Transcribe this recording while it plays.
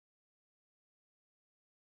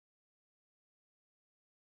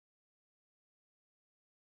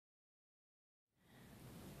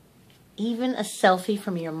even a selfie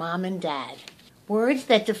from your mom and dad. Words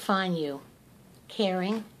that define you: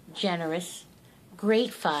 caring, generous,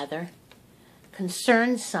 great father,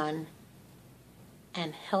 concerned son,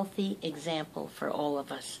 and healthy example for all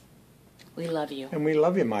of us. We love you. And we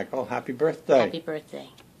love you, Michael. Happy birthday. Happy birthday.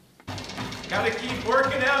 Gotta keep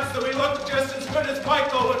working out so we look just as good as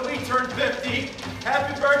Michael when we turn 50.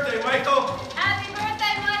 Happy birthday, Michael. Happy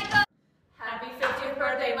birthday, Michael. Happy 50th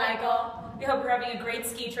birthday, Michael. We hope you're having a great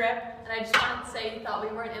ski trip. And I just wanted to say you thought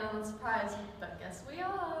we weren't in on the surprise, but guess we are.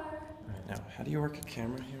 All right, now, how do you work a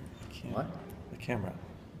camera here? I can't. What? The camera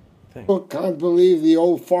thing. I can't believe the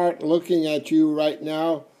old fart looking at you right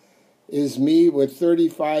now is me with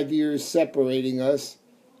 35 years separating us.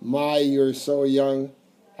 My, you're so young.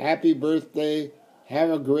 Happy birthday. Have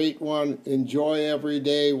a great one. Enjoy every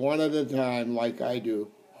day one at a time like I do.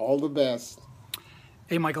 All the best.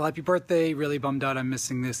 Hey Michael, happy birthday. Really bummed out I'm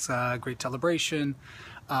missing this great celebration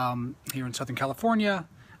here in Southern California.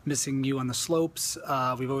 Missing you on the slopes.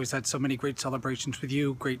 We've always had so many great celebrations with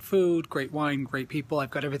you. Great food, great wine, great people. I've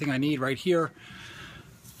got everything I need right here.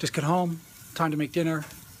 Just get home, time to make dinner.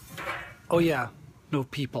 Oh yeah, no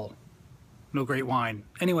people, no great wine.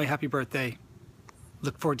 Anyway, happy birthday.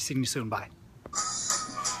 Look forward to seeing you soon. Bye.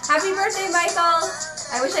 Happy birthday, Michael.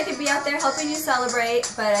 I wish I could be out there helping you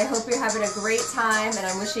celebrate, but I hope you're having a great time, and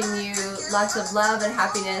I'm wishing you lots of love and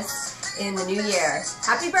happiness in the new year.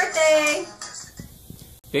 Happy birthday!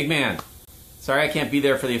 Big man, sorry I can't be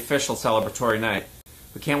there for the official celebratory night,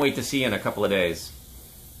 but can't wait to see you in a couple of days.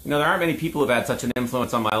 You know, there aren't many people who've had such an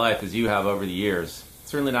influence on my life as you have over the years.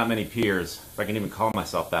 Certainly not many peers, if I can even call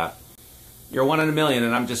myself that. You're one in a million,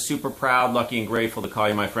 and I'm just super proud, lucky, and grateful to call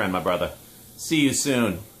you my friend, my brother. See you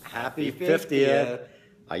soon. Happy 50th.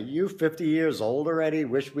 Are you 50 years old already?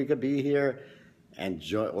 Wish we could be here and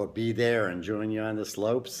or be there and join you on the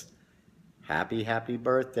slopes. Happy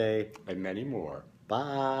birthday. And many more.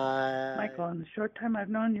 Bye. Michael, in the short time I've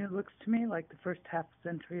known you, it looks to me like the first half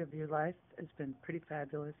century of your life has been pretty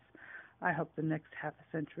fabulous. I hope the next half a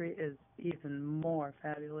century is even more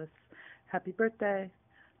fabulous. Happy birthday.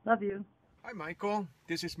 Love you. Hi, Michael.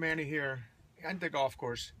 This is Manny here at the golf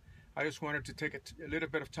course. I just wanted to take a little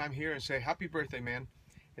bit of time here and say happy birthday, man.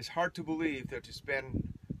 It's hard to believe that it's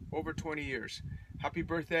been over 20 years. Happy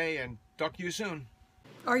birthday, and talk to you soon.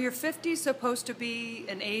 Are your 50s supposed to be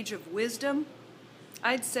an age of wisdom?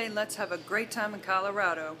 I'd say let's have a great time in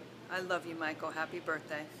Colorado. I love you, Michael. Happy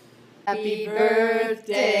birthday. Happy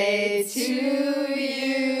birthday to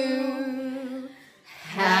you.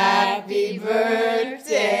 Happy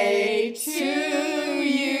birthday to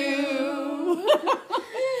you.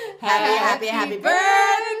 Happy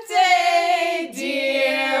birthday,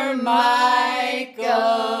 dear Michael.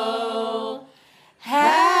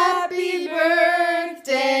 Happy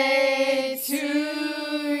birthday to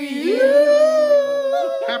you.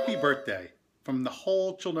 Happy birthday from the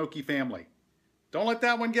whole Chilnoki family. Don't let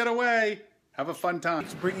that one get away. Have a fun time.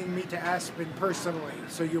 It's bringing me to Aspen personally,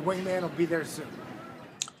 so your wingman will be there soon.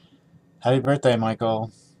 Happy birthday,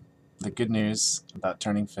 Michael. The good news about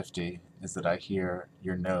turning 50 is that I hear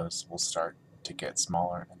your nose will start to get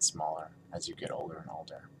smaller and smaller as you get older and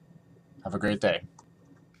older. Have a great day.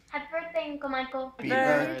 Happy birthday, Uncle Michael. Happy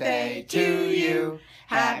birthday to you.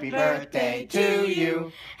 Happy birthday to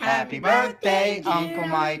you. Happy birthday, Uncle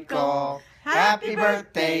Michael. Happy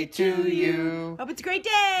birthday to you. Hope it's a great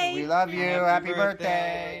day. We love you. Happy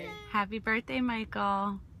birthday. Happy birthday,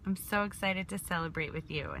 Michael. I'm so excited to celebrate with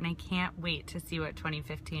you, and I can't wait to see what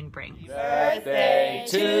 2015 brings. Birthday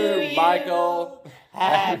to Michael.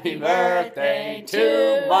 Happy birthday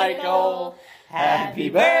to Michael. Happy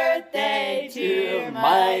birthday to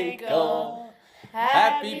Michael.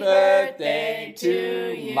 Happy birthday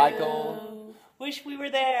to Michael. Wish we were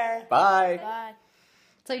there. Bye. Bye.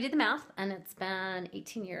 So I did the math, and it's been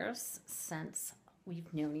 18 years since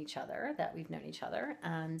we've known each other,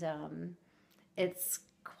 and it's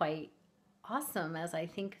quite awesome as I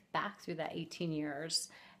think back through that 18 years,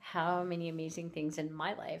 how many amazing things in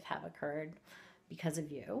my life have occurred because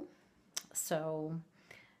of you. So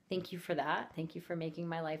thank you for that. Thank you for making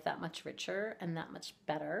my life that much richer and that much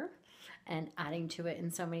better and adding to it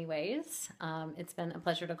in so many ways. It's been a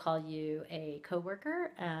pleasure to call you a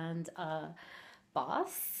coworker and a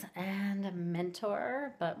boss and a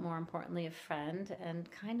mentor, but more importantly, a friend and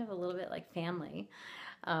kind of a little bit like family.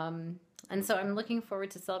 And so I'm looking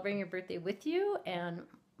forward to celebrating your birthday with you, and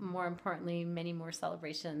more importantly, many more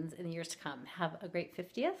celebrations in the years to come. Have a great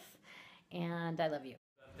 50th, and I love you.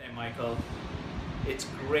 Birthday, Michael. It's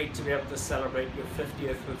great to be able to celebrate your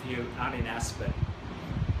 50th with you out in Aspen.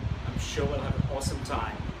 I'm sure we'll have an awesome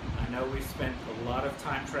time. I know we've spent a lot of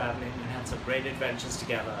time traveling and had some great adventures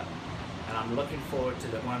together. and I'm looking forward to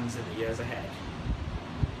the ones in the years ahead.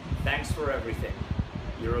 Thanks for everything.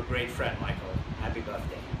 You're a great friend, Michael. Happy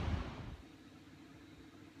birthday.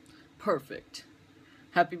 Perfect.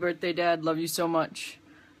 Happy birthday, Dad. Love you so much.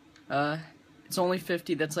 It's only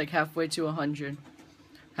 50. That's like halfway to 100.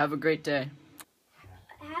 Have a great day.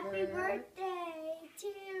 Happy birthday to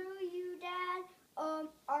you, Dad.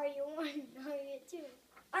 Are you one? Are you two?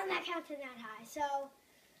 I'm not counting that high. So,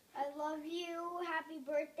 I love you. Happy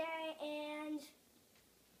birthday, and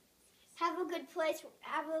have a good place.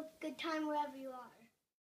 Have a good time wherever you are.